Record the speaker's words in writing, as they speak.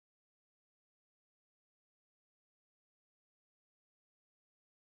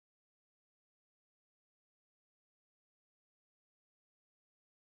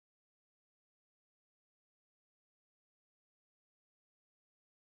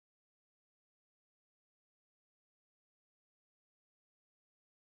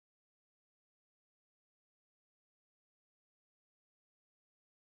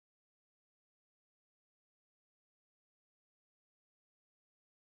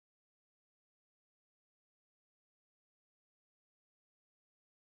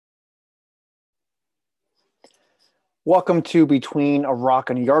Welcome to Between a Rock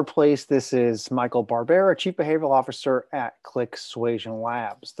and a Yard Place. This is Michael Barbera, Chief Behavioral Officer at ClickSuasion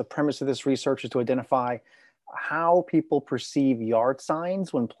Labs. The premise of this research is to identify how people perceive yard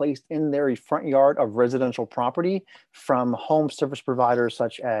signs when placed in their front yard of residential property from home service providers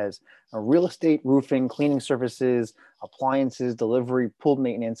such as real estate, roofing, cleaning services, appliances, delivery, pool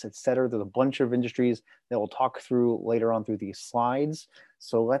maintenance, etc. There's a bunch of industries that we'll talk through later on through these slides.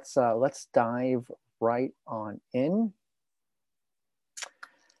 So let's dive right on in.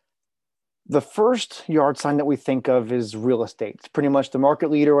 The first yard sign that we think of is real estate. It's pretty much the market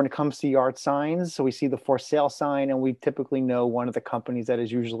leader when it comes to yard signs. So we see the for sale sign, and we typically know one of the companies that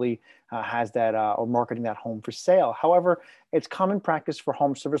is usually has that or marketing that home for sale. However, it's common practice for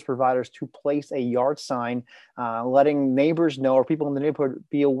home service providers to place a yard sign, letting neighbors know or people in the neighborhood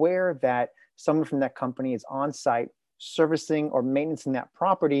be aware that someone from that company is on site servicing or maintaining that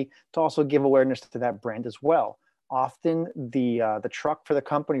property, to also give awareness to that brand as well. Often the truck for the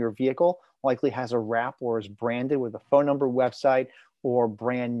company or vehicle likely has a wrap or is branded with a phone number, website, or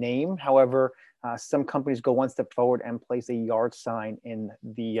brand name. However, some companies go one step forward and place a yard sign in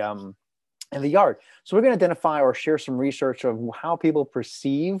the yard. So we're going to identify or share some research of how people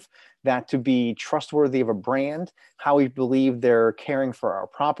perceive that to be trustworthy of a brand, how we believe they're caring for our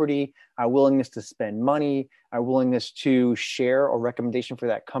property, our willingness to spend money, our willingness to share a recommendation for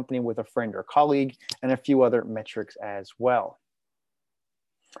that company with a friend or colleague, and a few other metrics as well.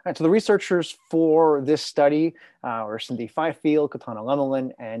 All right, so the researchers for this study are Cindy Fifield, Katana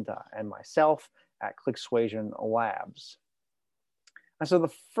Lemelin, and myself at ClickSuasion Labs. And so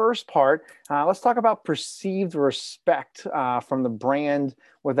the first part, let's talk about perceived respect from the brand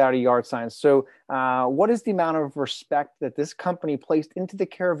without a yard sign. So what is the amount of respect that this company placed into the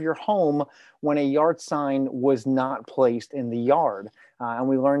care of your home when a yard sign was not placed in the yard? And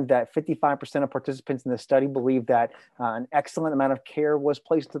we learned that 55% of participants in the study believe that an excellent amount of care was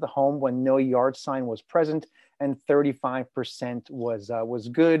placed into the home when no yard sign was present, and 35% was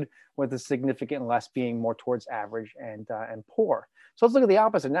good, with a significant less being more towards average and poor. So let's look at the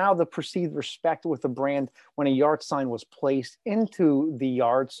opposite. Now the perceived respect with the brand when a yard sign was placed into the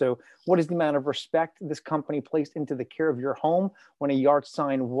yard. So what is the amount of respect this company placed into the care of your home when a yard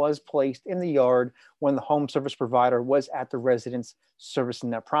sign was placed in the yard when the home service provider was at the residence servicing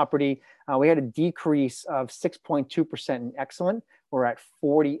that property? We had a decrease of 6.2% in excellent. We're at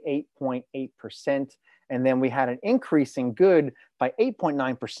 48.8%. And then we had an increase in good by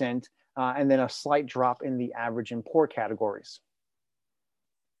 8.9%, and then a slight drop in the average and poor categories.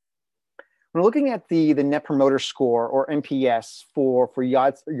 When looking at the Net Promoter Score, or NPS, for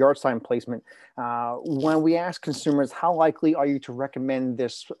yard sign placement, when we ask consumers, how likely are you to recommend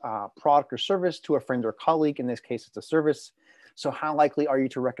this product or service to a friend or colleague? In this case, it's a service. So how likely are you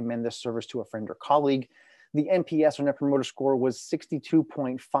to recommend this service to a friend or colleague? The NPS, or Net Promoter Score, was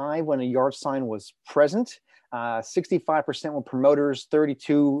 62.5 when a yard sign was present. 65% were promoters,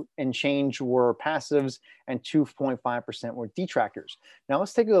 32 and change were passives, and 2.5% were detractors. Now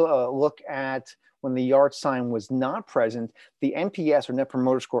let's take a look at when the yard sign was not present. The NPS, or Net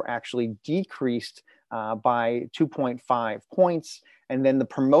Promoter Score, actually decreased by 2.5 points. And then the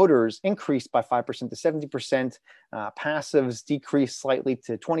promoters increased by 5% to 70%. Passives decreased slightly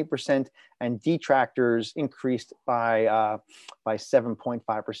to 20%, and detractors increased by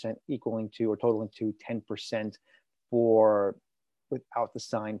 7.5%, equaling to or totaling to 10% for without the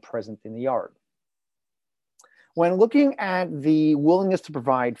sign present in the yard. When looking at the willingness to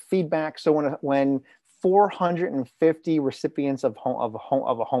provide feedback, so when 450 recipients of a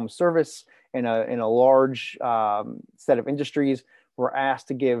home service in a large set of industries were asked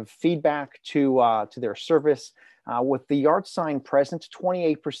to give feedback to their service. With the yard sign present,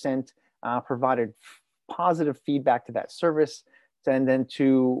 28% provided positive feedback to that service, and then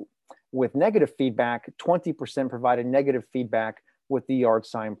with negative feedback, 20% provided negative feedback with the yard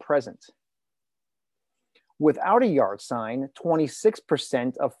sign present. Without a yard sign,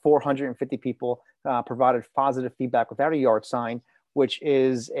 26% of 450 people provided positive feedback without a yard sign, which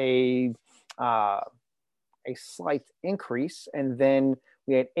is a slight increase. And then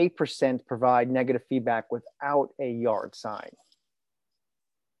we had 8% provide negative feedback without a yard sign.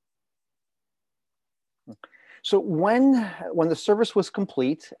 So when the service was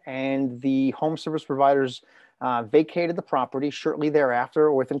complete and the home service providers vacated the property shortly thereafter,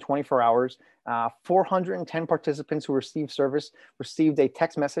 or within 24 hours, 410 participants who received service received a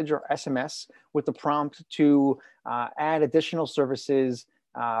text message or SMS with the prompt to add additional services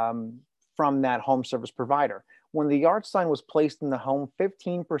from that home service provider. When the yard sign was placed in the home,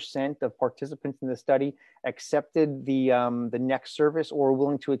 15% of participants in the study accepted the next service or were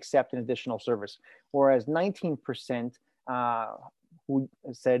willing to accept an additional service, whereas 19% who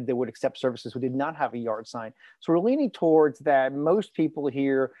said they would accept services who did not have a yard sign. So we're leaning towards that. Most people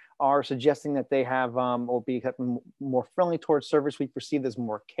here are suggesting that they have or be more friendly towards service. We perceive there's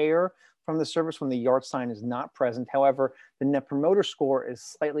more care from the service when the yard sign is not present. However, the Net Promoter Score is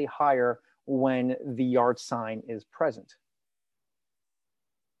slightly higher when the yard sign is present.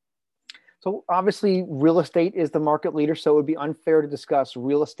 So obviously real estate is the market leader, so it would be unfair to discuss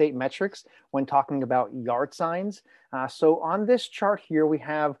real estate metrics when talking about yard signs. So on this chart here, we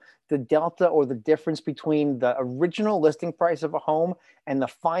have the delta or the difference between the original listing price of a home and the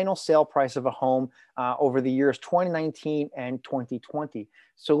final sale price of a home over the years 2019 and 2020.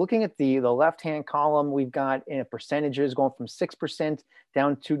 So looking at the left-hand column, we've got in percentages going from 6%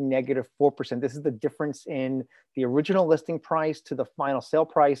 down to -4%. This is the difference in the original listing price to the final sale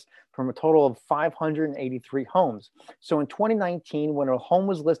price from a total of 583 homes. So in 2019, when a home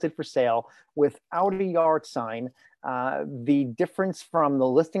was listed for sale without a yard sign, the difference from the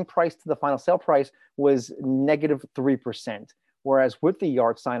listing price to the final sale price was -3%. Whereas with the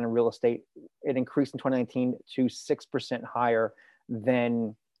yard sign in real estate, it increased in 2019 to 6% higher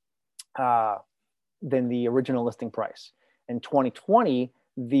than the original listing price. In 2020,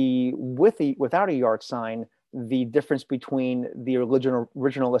 without a yard sign, the difference between the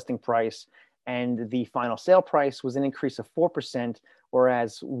original listing price and the final sale price was an increase of 4%,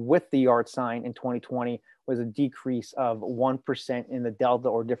 whereas with the yard sign in 2020 was a decrease of 1% in the delta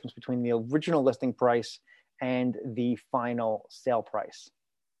or difference between the original listing price and the final sale price.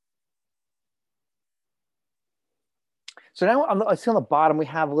 So now I see on the bottom, we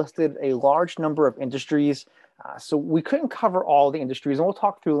have listed a large number of industries. So we couldn't cover all the industries, and we'll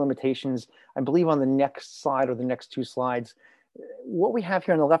talk through limitations, I believe, on the next slide or the next two slides. What we have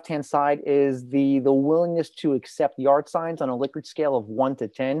here on the left-hand side is the willingness to accept yard signs on a Likert scale of 1 to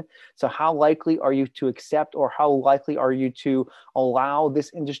 10. So how likely are you to accept, or how likely are you to allow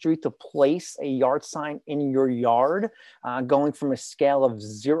this industry to place a yard sign in your yard, going from a scale of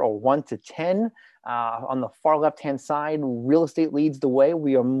 1 to 10. On the far left-hand side, real estate leads the way.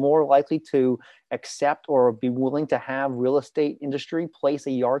 We are more likely to accept or be willing to have real estate industry place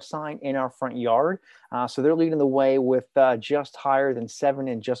a yard sign in our front yard. So they're leading the way with just higher than 7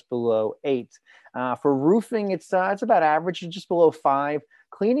 and just below 8. For roofing, it's about average, just below 5.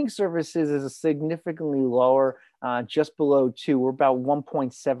 Cleaning services is significantly lower, just below 2. We're about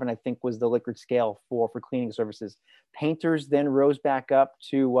 1.7, I think, was the Likert scale for cleaning services. Painters then rose back up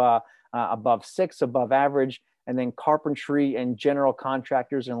to above 6, above average, and then carpentry and general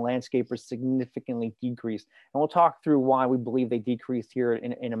contractors and landscapers significantly decreased. And we'll talk through why we believe they decreased here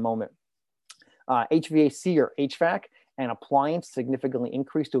in a moment. HVAC or HVAC and appliance significantly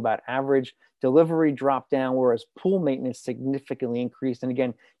increased to about average. Delivery dropped down, whereas pool maintenance significantly increased. And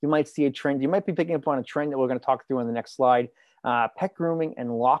again, you might see a trend. You might be picking up on a trend that we're going to talk through on the next slide. Pet grooming and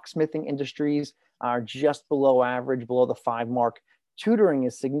locksmithing industries are just below average, below the 5 mark. Tutoring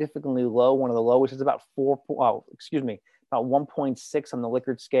is significantly low. One of the lowest is about about 1.6 on the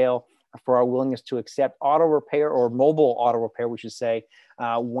Likert scale for our willingness to accept. Auto repair, or mobile auto repair, we should say,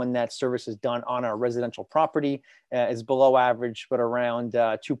 when that service is done on our residential property, is below average, but around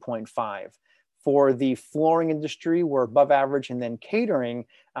 2.5. For the flooring industry, we're above average, and then catering,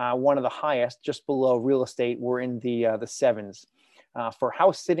 one of the highest, just below real estate, we're in the 7s. For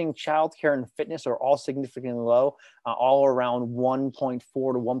house sitting, childcare, and fitness are all significantly low, all around 1.4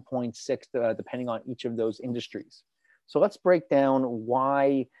 to 1.6, depending on each of those industries. So let's break down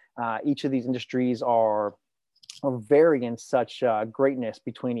why each of these industries are varying such greatness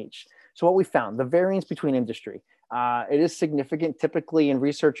between each. So what we found, the variance between industry, it is significant. Typically in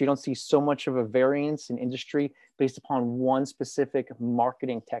research, you don't see so much of a variance in industry based upon one specific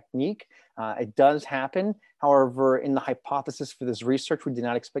marketing technique. It does happen. However, in the hypothesis for this research, we did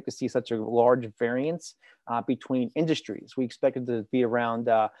not expect to see such a large variance between industries. We expected to be around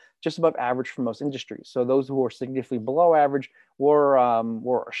just above average for most industries. So those who are significantly below average were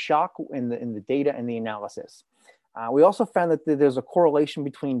a shock in the data and the analysis. We also found that there's a correlation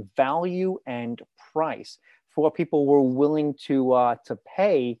between value and price for what people were willing to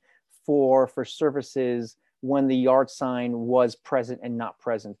pay for services when the yard sign was present and not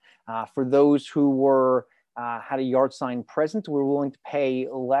present. For those who had a yard sign present, we were willing to pay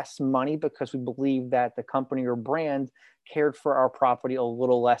less money because we believe that the company or brand cared for our property a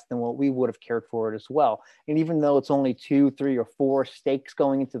little less than what we would have cared for it as well. And even though it's only 2, 3, or 4 stakes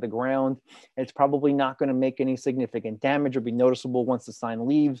going into the ground, it's probably not going to make any significant damage or be noticeable once the sign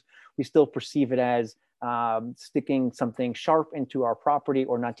leaves. We still perceive it as sticking something sharp into our property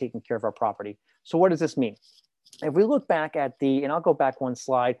or not taking care of our property. So what does this mean? If we look back at and I'll go back one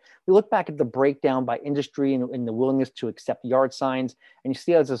slide, we look back at the breakdown by industry and the willingness to accept yard signs, and you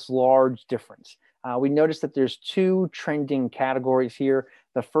see there's this large difference. We notice that there's two trending categories here.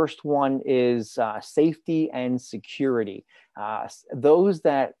 The first one is safety and security. Those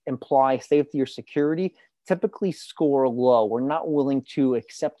that imply safety or security typically score low. We're not willing to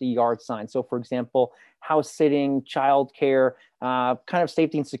accept a yard sign. So for example, house sitting, childcare, kind of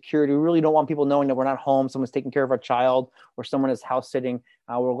safety and security. We really don't want people knowing that we're not home, someone's taking care of our child, or someone is house sitting.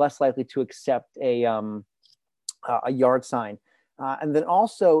 We're less likely to accept a yard sign. And then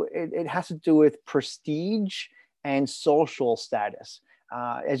also it has to do with prestige and social status.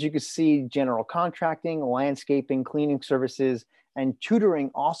 As you can see, general contracting, landscaping, cleaning services, and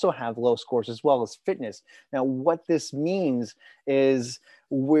tutoring also have low scores, as well as fitness. Now, what this means is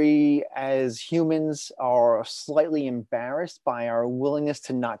we as humans are slightly embarrassed by our willingness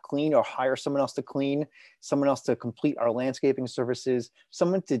to not clean or hire someone else to clean, someone else to complete our landscaping services,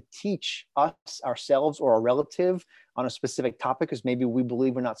 someone to teach us ourselves or a relative on a specific topic, because maybe we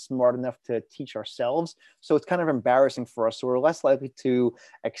believe we're not smart enough to teach ourselves. So it's kind of embarrassing for us. So we're less likely to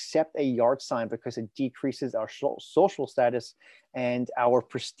accept a yard sign because it decreases our social status and our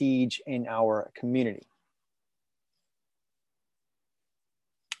prestige in our community.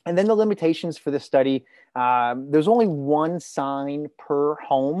 And then the limitations for this study, there's only one sign per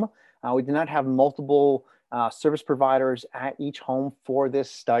home. We did not have multiple service providers at each home for this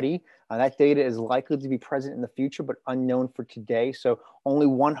study. That data is likely to be present in the future, but unknown for today. So only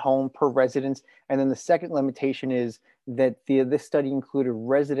one home per residence. And then the second limitation is that this study included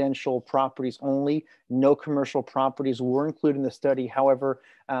residential properties only. No commercial properties were included in the study. However,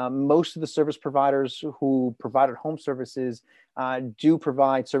 most of the service providers who provided home services do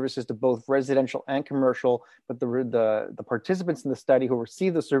provide services to both residential and commercial, but the participants in the study who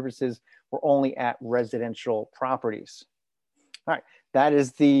received the services were only at residential properties. All right, that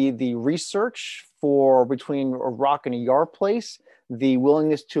is the research for between a rock and a yard place, the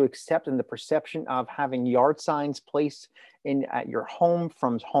willingness to accept and the perception of having yard signs placed at your home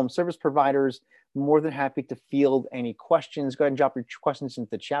from home service providers. More than happy to field any questions. Go ahead and drop your questions into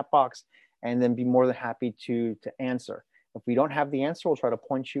the chat box and then be more than happy to answer. If we don't have the answer, we'll try to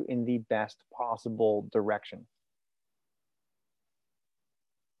point you in the best possible direction.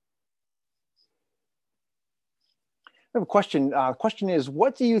 I have a question. Question is,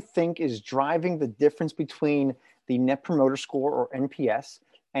 what do you think is driving the difference between the Net Promoter Score, or NPS,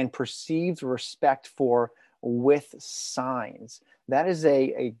 and perceived respect for with signs? That is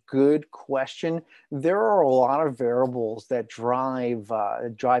a good question. There are a lot of variables that drive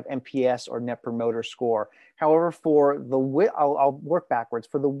NPS or Net Promoter Score. However, for the with, I'll work backwards.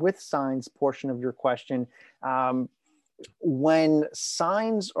 For the with signs portion of your question, when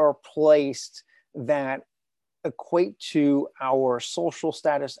signs are placed that equate to our social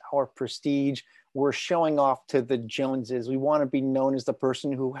status, our prestige, we're showing off to the Joneses. We want to be known as the person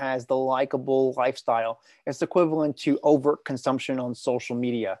who has the likable lifestyle. It's equivalent to overt consumption on social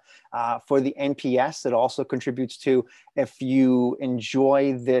media. For the NPS, it also contributes to, if you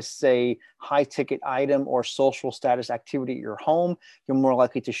enjoy this, say, high ticket item or social status activity at your home, you're more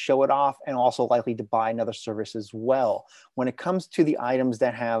likely to show it off and also likely to buy another service as well. When it comes to the items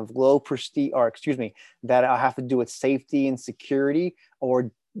that have low prestige, or excuse me, that have to do with safety and security,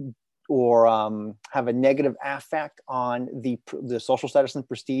 or have a negative affect on the social status and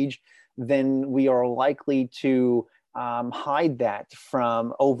prestige, then we are likely to hide that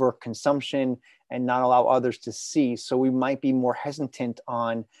from overconsumption and not allow others to see. So we might be more hesitant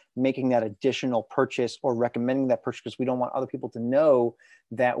on making that additional purchase or recommending that purchase because we don't want other people to know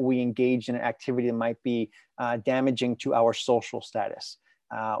that we engage in an activity that might be damaging to our social status.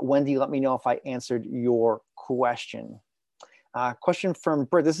 Wendy, let me know if I answered your question. Question from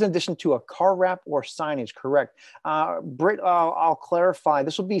Britt. This is in addition to a car wrap or signage, correct? Britt, I'll clarify.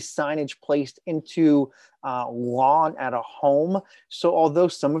 This will be signage placed into lawn at a home. So although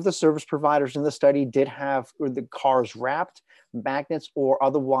some of the service providers in the study did have the cars wrapped, magnets, or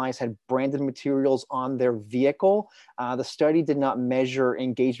otherwise had branded materials on their vehicle, the study did not measure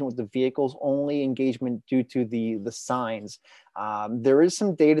engagement with the vehicles, only engagement due to the signs. There is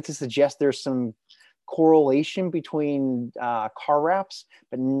some data to suggest there's some correlation between car wraps,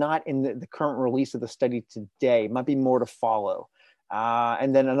 but not in the current release of the study today. Might be more to follow.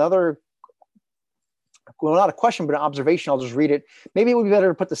 And then another well, not a question, but an observation. I'll just read it. Maybe it would be better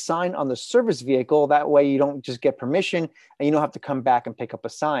to put the sign on the service vehicle. That way you don't just get permission and you don't have to come back and pick up a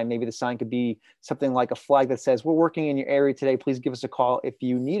sign. Maybe the sign could be something like a flag that says, we're working in your area today. Please give us a call if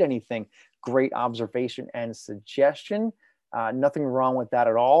you need anything. Great observation and suggestion. Nothing wrong with that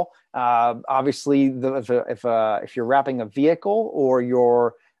at all. Obviously, if you're wrapping a vehicle or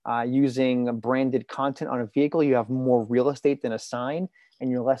you're using branded content on a vehicle, you have more real estate than a sign,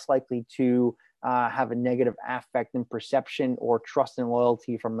 and you're less likely to have a negative affect and perception or trust and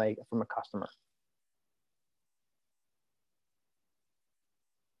loyalty from a customer.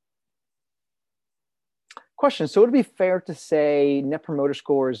 Question. So would it be fair to say Net Promoter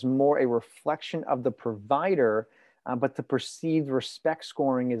Score is more a reflection of the provider, but the perceived respect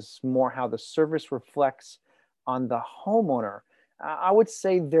scoring is more how the service reflects on the homeowner? I would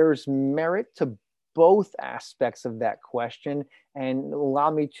say there's merit to both aspects of that question, and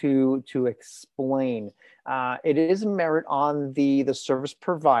allow me to explain. It is merit on the service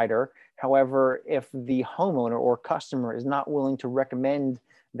provider. However, if the homeowner or customer is not willing to recommend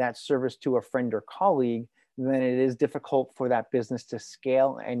that service to a friend or colleague, then it is difficult for that business to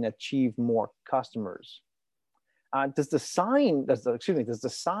scale and achieve more customers. Does the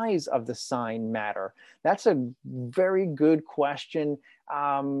size of the sign matter? That's a very good question.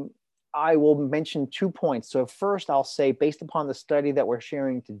 I will mention 2 points. So first, I'll say, based upon the study that we're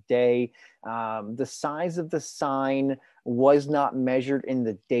sharing today, the size of the sign was not measured in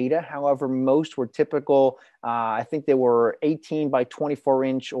the data. However, most were typical. I think they were 18 by 24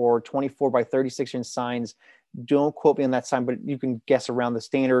 inch or 24 by 36 inch signs. Don't quote me on that sign, but you can guess around the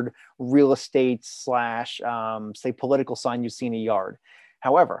standard real estate slash, say, political sign you see in a yard.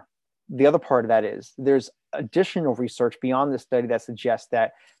 However, the other part of that is there's additional research beyond this study that suggests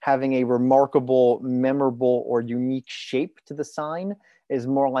that having a remarkable, memorable, or unique shape to the sign is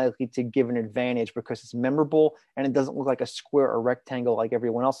more likely to give an advantage because it's memorable and it doesn't look like a square or rectangle like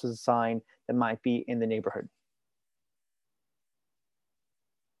everyone else's sign that might be in the neighborhood.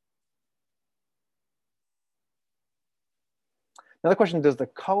 Another question, does the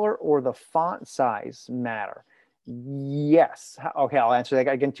color or the font size matter? Yes. Okay, I'll answer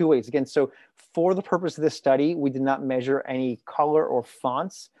that again 2 ways. Again, so for the purpose of this study, we did not measure any color or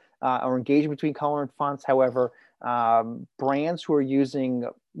fonts or engagement between color and fonts. However, brands who are using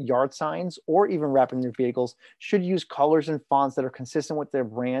yard signs or even wrapping their vehicles should use colors and fonts that are consistent with their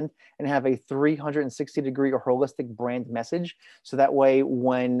brand and have a 360-degree or holistic brand message. So that way,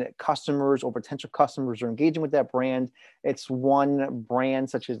 when customers or potential customers are engaging with that brand, it's one brand,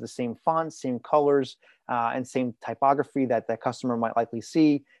 such as the same font, same colors, and same typography that the customer might likely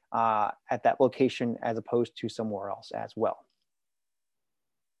see at that location as opposed to somewhere else as well.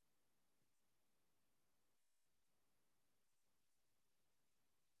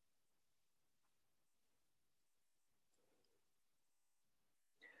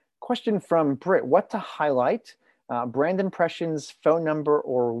 Question from Britt, what to highlight? Brand impressions, phone number,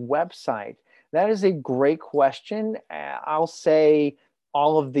 or website? That is a great question. I'll say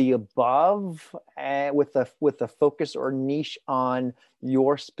all of the above with the focus or niche on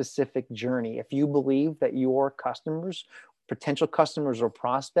your specific journey. If you believe that your customers, potential customers or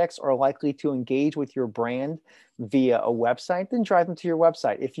prospects are likely to engage with your brand via a website, then drive them to your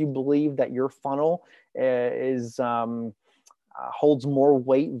website. If you believe that your funnel is holds more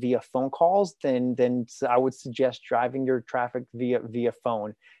weight via phone calls, then I would suggest driving your traffic via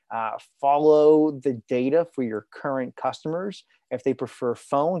phone. Follow the data for your current customers. If they prefer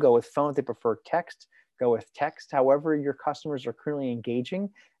phone, go with phone. If they prefer text, go with text. However, your customers are currently engaging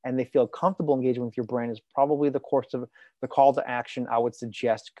and they feel comfortable engaging with your brand is probably the course of the call to action I would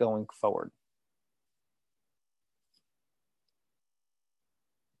suggest going forward.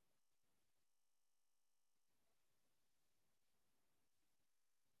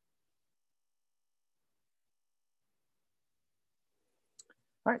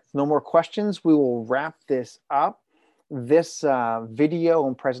 All right, no more questions. We will wrap this up. This video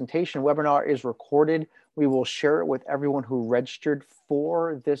and presentation webinar is recorded. We will share it with everyone who registered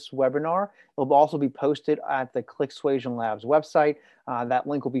for this webinar. It will also be posted at the ClickSuasion Labs website. That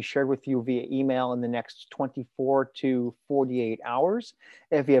link will be shared with you via email in the next 24 to 48 hours.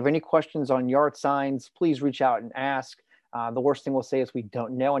 If you have any questions on yard signs, please reach out and ask. The worst thing we'll say is we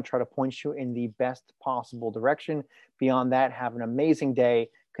don't know and try to point you in the best possible direction. Beyond that, have an amazing day,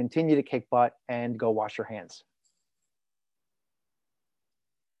 continue to kick butt, and go wash your hands.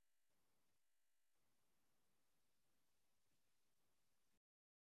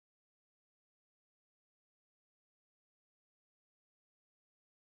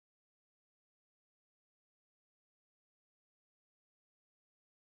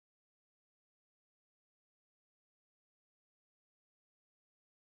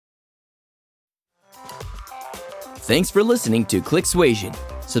 Thanks for listening to ClickSuasion.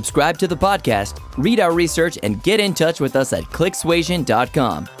 Subscribe to the podcast, read our research, and get in touch with us at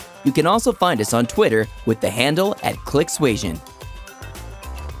clicksuasion.com. You can also find us on Twitter with the handle @ClickSuasion.